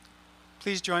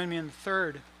Please join me in the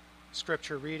third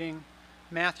scripture reading,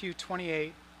 Matthew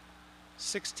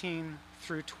 28:16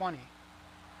 through 20.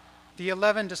 The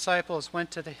 11 disciples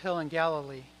went to the hill in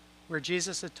Galilee where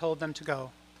Jesus had told them to go.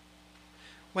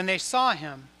 When they saw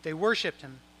him, they worshipped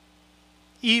him,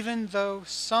 even though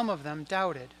some of them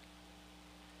doubted.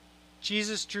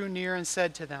 Jesus drew near and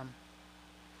said to them,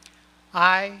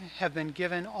 I have been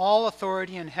given all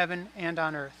authority in heaven and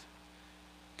on earth.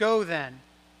 Go then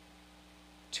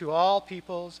to all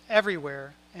peoples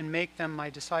everywhere and make them my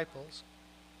disciples.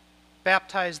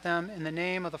 Baptize them in the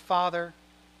name of the Father,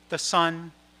 the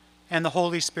Son, and the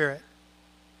Holy Spirit,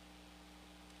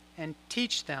 and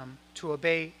teach them to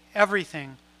obey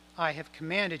everything I have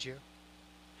commanded you.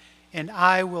 And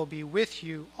I will be with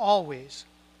you always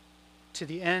to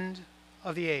the end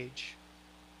of the age.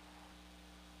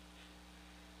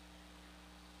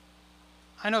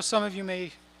 I know some of you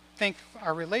may think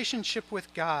our relationship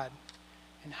with God,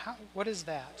 and what is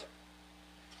that?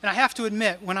 And I have to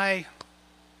admit, when I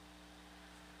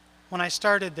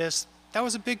started this, that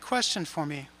was a big question for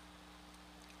me.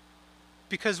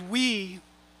 Because we,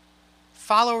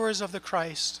 followers of the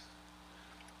Christ,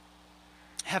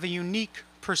 have a unique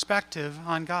perspective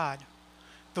on God.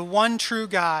 The one true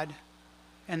God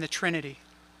and the Trinity.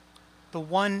 The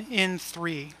one in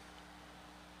three.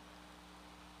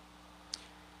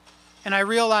 And I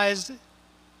realized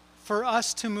for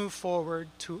us to move forward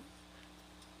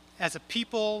as a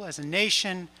people, as a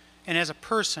nation, and as a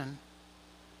person,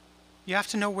 you have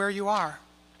to know where you are,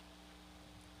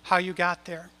 how you got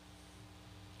there.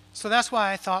 So that's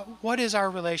why I thought, what is our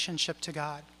relationship to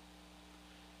God?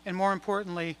 And more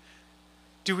importantly,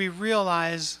 do we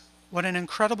realize what an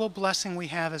incredible blessing we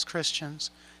have as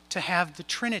Christians to have the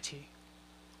Trinity?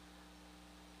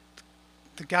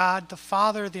 The God, the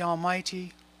Father, the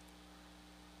Almighty,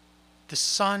 the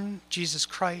Son, Jesus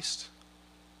Christ,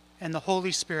 and the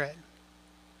Holy Spirit.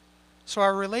 So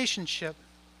our relationship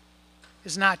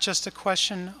is not just a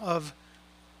question of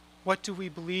what do we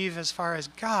believe as far as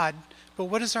God, but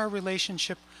what is our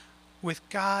relationship with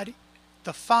God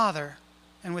the Father,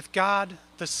 and with God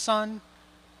the Son,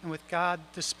 and with God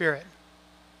the Spirit.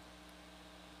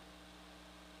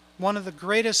 One of the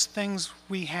greatest things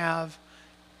we have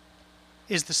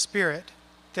is the Spirit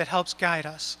that helps guide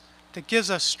us, that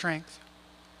gives us strength.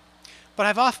 But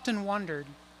I've often wondered,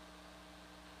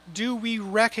 do we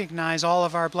recognize all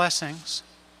of our blessings?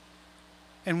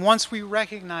 And once we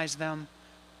recognize them,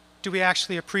 do we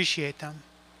actually appreciate them?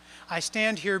 I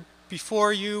stand here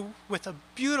before you with a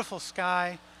beautiful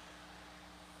sky,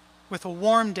 with a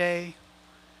warm day,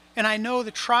 and I know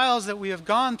the trials that we have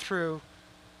gone through,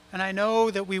 and I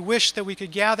know that we wish that we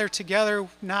could gather together,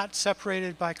 not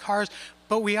separated by cars,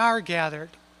 but we are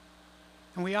gathered.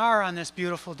 And we are on this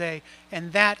beautiful day,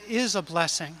 and that is a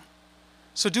blessing.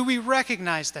 So do we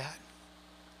recognize that?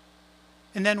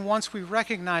 And then once we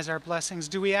recognize our blessings,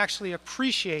 do we actually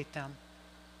appreciate them?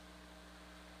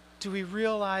 Do we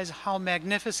realize how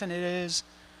magnificent it is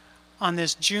on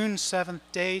this June 7th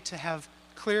day to have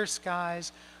clear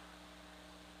skies,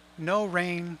 no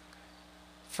rain,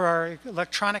 for our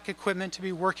electronic equipment to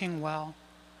be working well?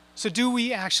 So do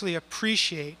we actually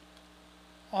appreciate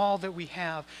all that we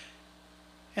have?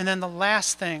 And then the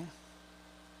last thing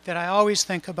that I always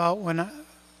think about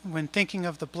when thinking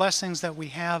of the blessings that we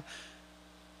have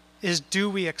is, do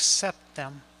we accept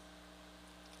them?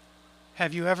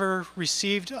 Have you ever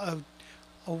received a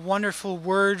wonderful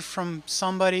word from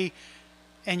somebody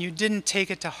and you didn't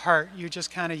take it to heart? You just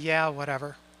kind of, yeah,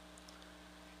 whatever.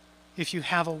 If you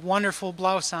have a wonderful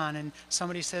blouse on and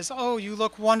somebody says, oh, you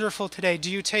look wonderful today,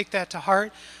 do you take that to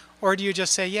heart? Or do you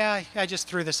just say, yeah, I just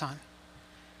threw this on?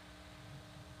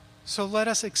 So let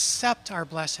us accept our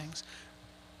blessings.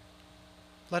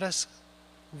 Let us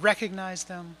recognize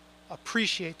them,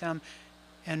 appreciate them,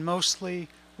 and mostly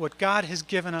what God has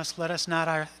given us, let us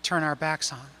not turn our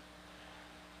backs on.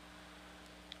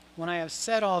 When I have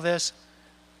said all this,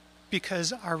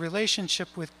 because our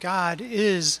relationship with God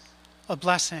is a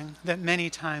blessing that many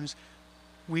times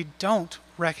we don't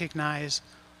recognize,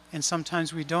 and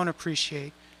sometimes we don't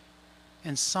appreciate,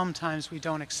 and sometimes we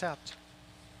don't accept.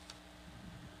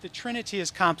 The Trinity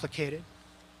is complicated.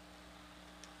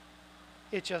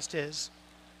 It just is.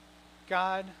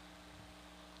 God,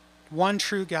 one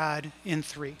true God in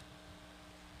three.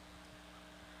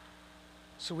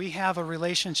 So we have a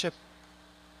relationship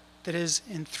that is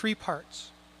in three parts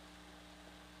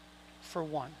for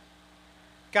one.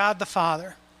 God the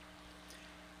Father.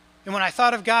 And when I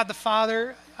thought of God the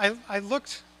Father, I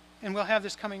looked, and we'll have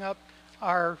this coming up,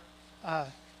 our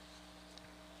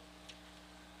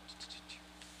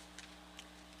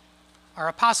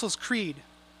Apostles' Creed.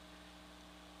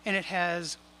 and it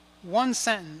has one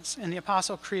sentence in the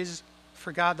Apostle Creed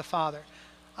for God the Father.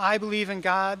 I believe in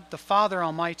God, the Father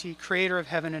Almighty, creator of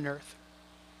heaven and earth.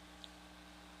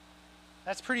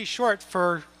 That's pretty short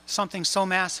for something so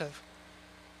massive.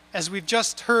 As we've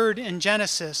just heard in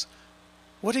Genesis,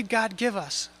 what did God give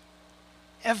us?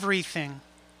 Everything.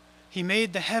 He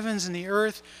made the heavens and the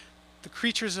earth, the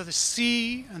creatures of the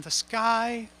sea and the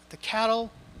sky, the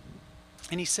cattle,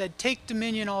 and he said, take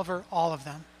dominion over all of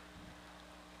them.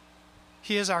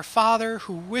 He is our Father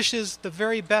who wishes the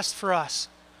very best for us.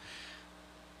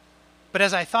 But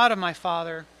as I thought of my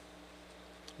father,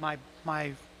 my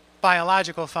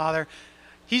biological father,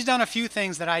 he's done a few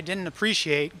things that I didn't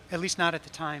appreciate, at least not at the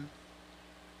time.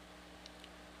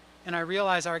 And I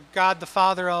realize our God the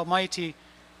Father Almighty,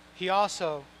 he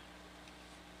also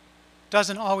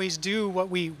doesn't always do what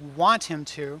we want him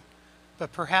to,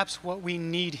 but perhaps what we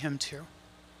need him to.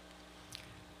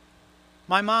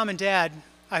 My mom and dad,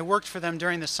 I worked for them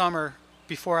during the summer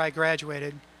before I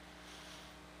graduated,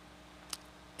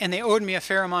 and they owed me a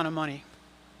fair amount of money.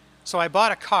 So I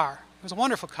bought a car. It was a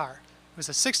wonderful car. It was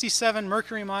a 67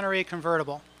 Mercury Monterey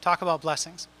convertible. Talk about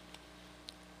blessings.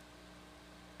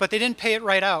 But they didn't pay it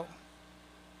right out.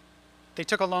 They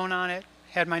took a loan on it,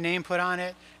 had my name put on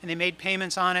it, and they made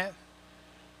payments on it.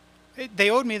 They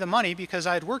owed me the money because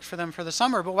I had worked for them for the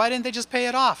summer, but why didn't they just pay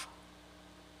it off?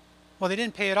 Well, they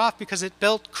didn't pay it off because it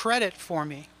built credit for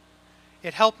me.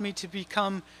 It helped me to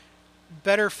become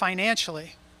better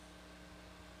financially.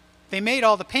 They made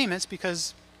all the payments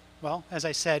because, well, as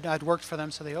I said, I'd worked for them,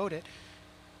 so they owed it.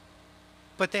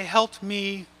 But they helped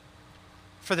me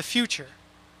for the future.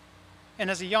 And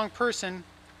as a young person,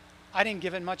 I didn't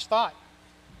give it much thought.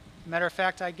 Matter of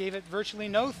fact, I gave it virtually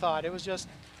no thought. It was just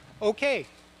okay.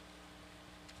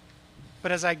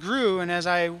 But as I grew and as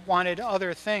I wanted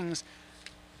other things,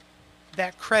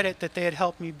 that credit that they had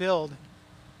helped me build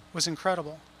was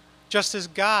incredible. Just as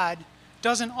God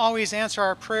doesn't always answer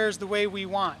our prayers the way we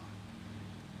want.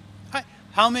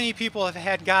 How many people have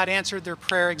had God answered their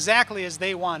prayer exactly as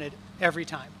they wanted every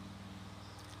time?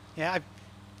 Yeah,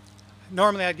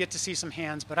 normally I'd get to see some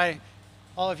hands, but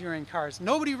all of you are in cars.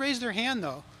 Nobody raised their hand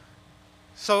though.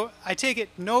 So I take it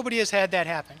nobody has had that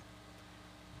happen.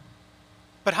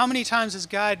 But how many times has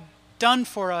God done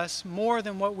for us more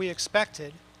than what we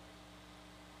expected?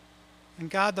 And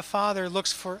God the Father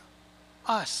looks for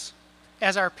us,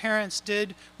 as our parents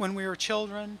did when we were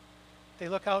children. He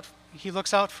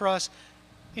looks out for us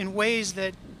in ways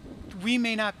that we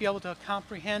may not be able to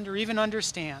comprehend or even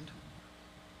understand.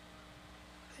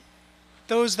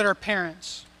 Those that are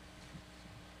parents,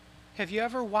 have you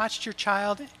ever watched your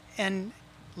child and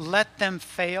let them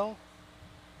fail?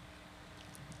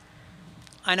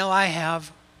 I know I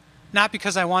have, not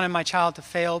because I wanted my child to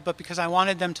fail, but because I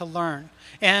wanted them to learn.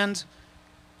 And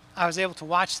I was able to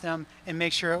watch them and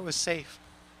make sure it was safe.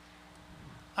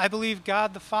 I believe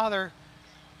God the Father,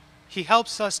 he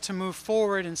helps us to move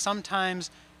forward, and sometimes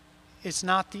it's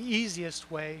not the easiest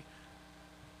way,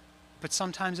 but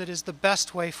sometimes it is the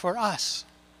best way for us.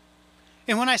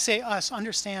 And when I say us,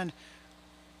 understand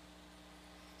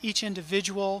each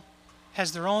individual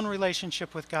has their own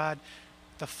relationship with God,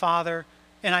 the Father,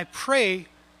 and I pray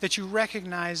that you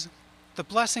recognize the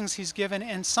blessings he's given,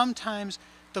 and sometimes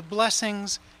the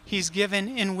blessings he's given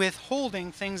in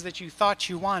withholding things that you thought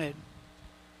you wanted.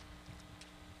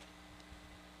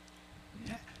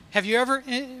 Have you ever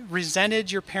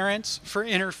resented your parents for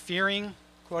interfering,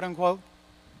 quote unquote?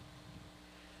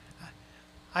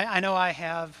 I know I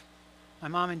have. My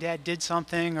mom and dad did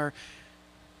something or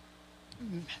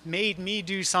made me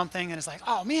do something, and it's like,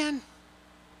 oh man.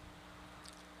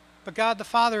 But God the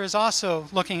Father is also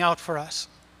looking out for us.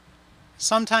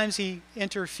 Sometimes he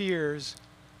interferes.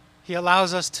 He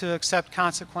allows us to accept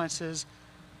consequences.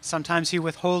 Sometimes he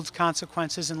withholds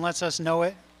consequences and lets us know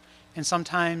it. And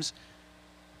sometimes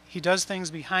he does things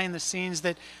behind the scenes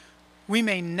that we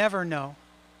may never know.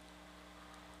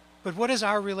 But what is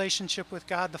our relationship with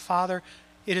God the Father?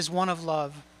 It is one of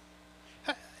love.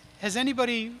 Has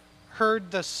anybody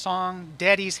heard the song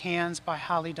Daddy's Hands by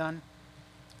Holly Dunn?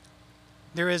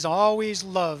 There is always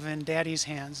love in Daddy's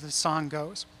hands, the song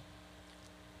goes.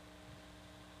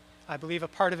 I believe a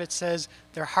part of it says,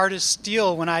 their heart is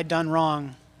steel when I done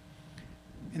wrong.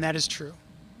 And that is true.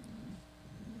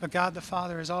 But God the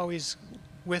Father is always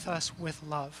with us with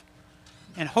love.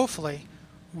 And hopefully,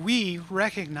 we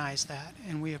recognize that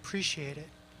and we appreciate it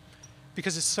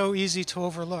because it's so easy to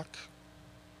overlook.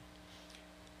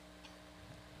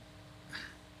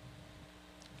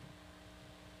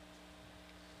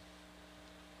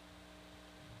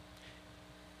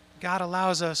 God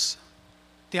allows us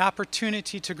the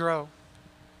opportunity to grow.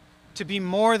 to be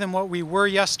more than what we were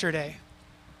yesterday.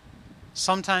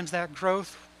 Sometimes that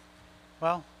growth,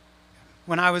 well,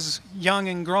 when I was young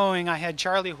and growing, I had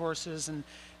Charlie horses, and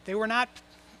they were not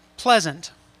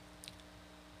pleasant.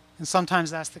 And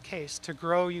sometimes that's the case. To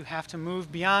grow, you have to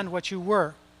move beyond what you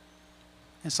were.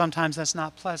 And sometimes that's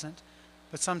not pleasant.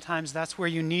 But sometimes that's where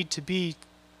you need to be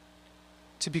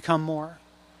to become more.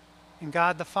 And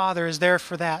God the Father is there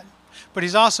for that. But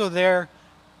He's also there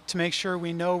to make sure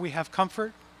we know we have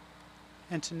comfort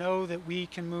and to know that we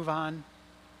can move on.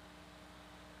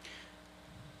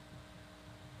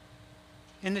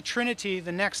 In the Trinity,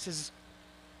 the next is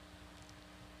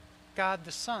God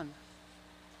the Son.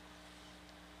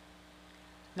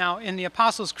 Now, in the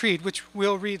Apostles' Creed, which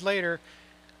we'll read later,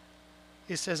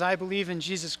 it says, I believe in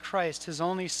Jesus Christ, His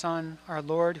only Son, our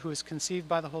Lord, who is conceived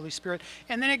by the Holy Spirit.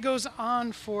 And then it goes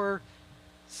on for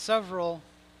several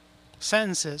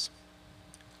sentences.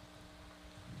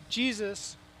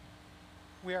 Jesus,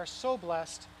 we are so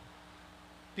blessed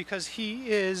because He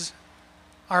is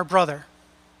our brother.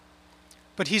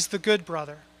 But He's the good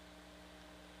brother.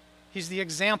 He's the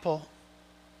example.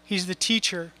 He's the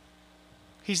teacher.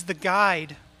 He's the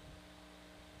guide.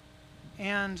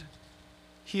 And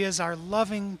He is our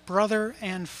loving brother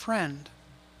and friend.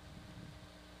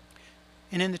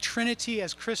 And in the Trinity,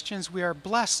 as Christians, we are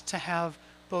blessed to have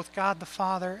both God the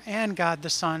Father and God the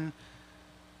Son.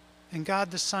 And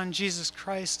God the Son, Jesus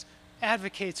Christ,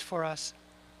 advocates for us,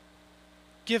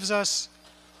 gives us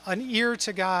an ear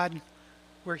to God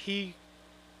where He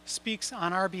speaks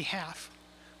on our behalf.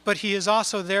 But He is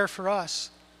also there for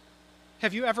us.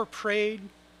 Have you ever prayed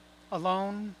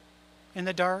alone in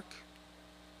the dark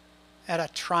at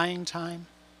a trying time?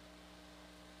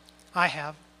 I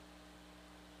have.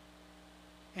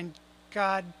 And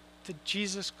God, the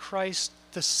Jesus Christ,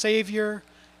 the Savior,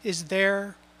 is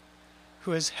there,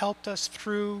 who has helped us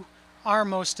through our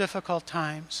most difficult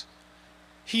times.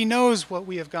 He knows what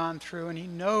we have gone through, and He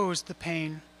knows the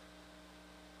pain.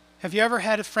 Have you ever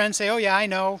had a friend say, oh yeah, I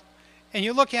know, and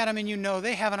you look at them and you know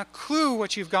they haven't a clue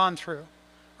what you've gone through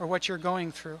or what you're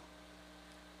going through?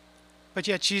 But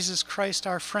yet Jesus Christ,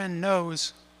 our friend,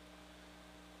 knows.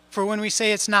 For when we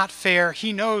say it's not fair,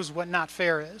 He knows what not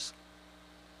fair is.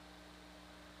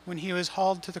 When He was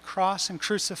hauled to the cross and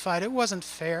crucified, it wasn't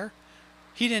fair.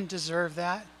 He didn't deserve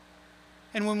that.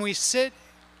 And when we sit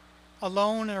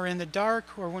alone or in the dark,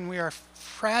 or when we are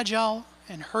fragile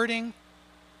and hurting,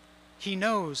 He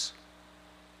knows.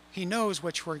 He knows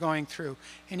what we're going through,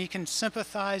 and He can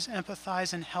sympathize,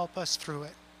 empathize, and help us through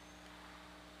it.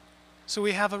 So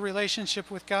we have a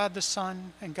relationship with God the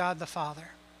Son and God the Father.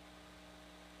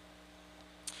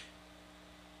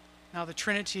 Now the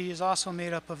Trinity is also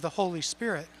made up of the Holy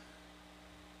Spirit.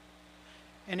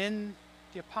 And in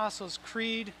the Apostles'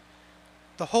 Creed,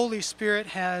 the Holy Spirit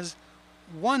has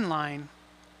one line,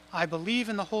 I believe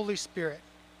in the Holy Spirit.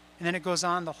 And then it goes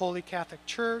on, the Holy Catholic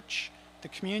Church, the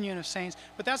communion of saints.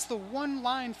 But that's the one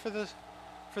line for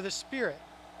the Spirit.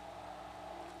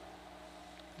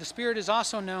 The Spirit is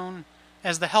also known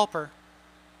as the Helper.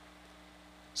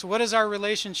 So what is our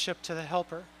relationship to the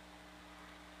Helper?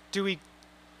 Do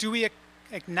we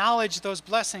acknowledge those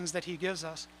blessings that He gives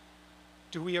us?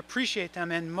 Do we appreciate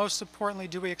them? And most importantly,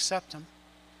 do we accept them?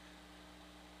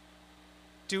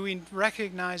 Do we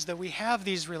recognize that we have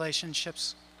these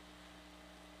relationships?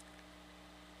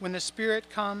 When the Spirit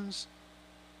comes,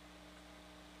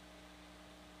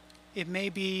 it may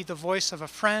be the voice of a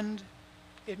friend.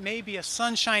 It may be a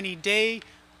sunshiny day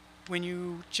when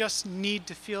you just need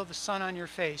to feel the sun on your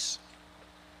face.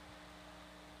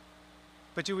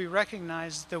 But do we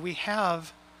recognize that we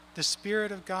have the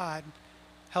Spirit of God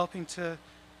helping to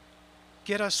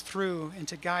get us through and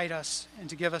to guide us and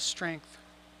to give us strength?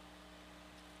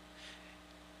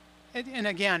 And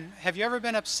again, have you ever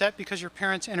been upset because your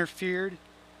parents interfered?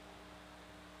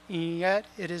 And yet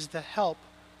it is the help,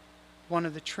 one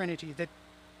of the Trinity, that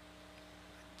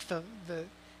the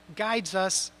guides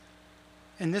us,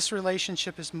 and this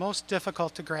relationship is most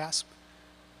difficult to grasp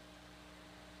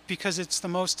because it's the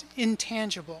most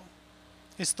intangible.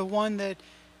 It's the one that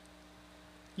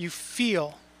you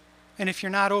feel, and if you're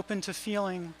not open to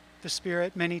feeling the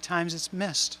Spirit, many times it's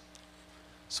missed.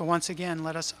 So once again,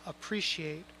 let us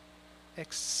appreciate,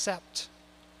 accept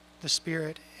the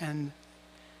Spirit and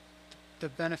the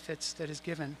benefits that is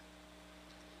given.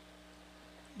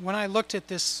 When I looked at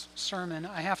this sermon,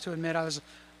 I have to admit I was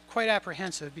quite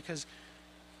apprehensive because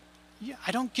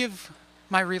I don't give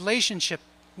my relationship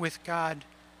with God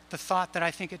the thought that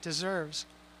I think it deserves.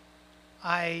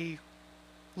 I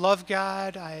love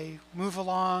God, I move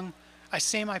along, I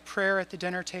say my prayer at the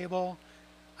dinner table,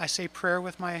 I say prayer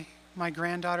with my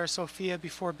granddaughter Sophia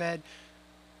before bed,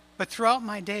 But throughout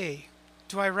my day,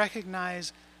 do I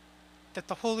recognize that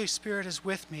the Holy Spirit is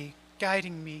with me,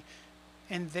 guiding me,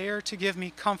 and there to give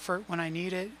me comfort when I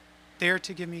need it, there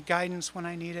to give me guidance when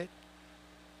I need it?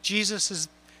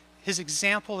 His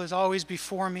example is always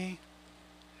before me,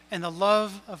 and the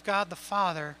love of God the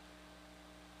Father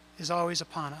is always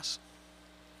upon us.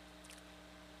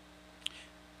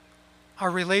 Our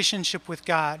relationship with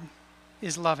God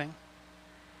is loving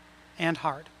and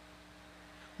hard.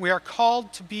 We are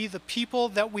called to be the people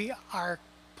that we are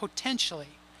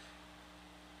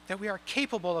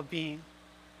capable of being.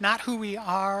 Not who we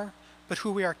are, but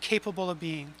who we are capable of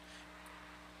being.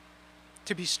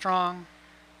 To be strong,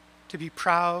 to be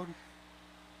proud,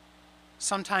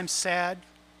 sometimes sad,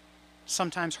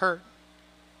 sometimes hurt.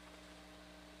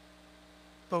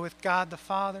 But with God the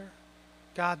Father,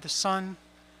 God the Son,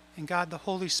 and God the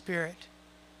Holy Spirit,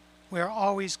 we are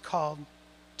always called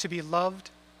to be loved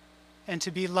and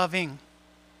to be loving.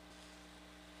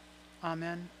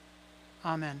 Amen.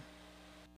 Amen.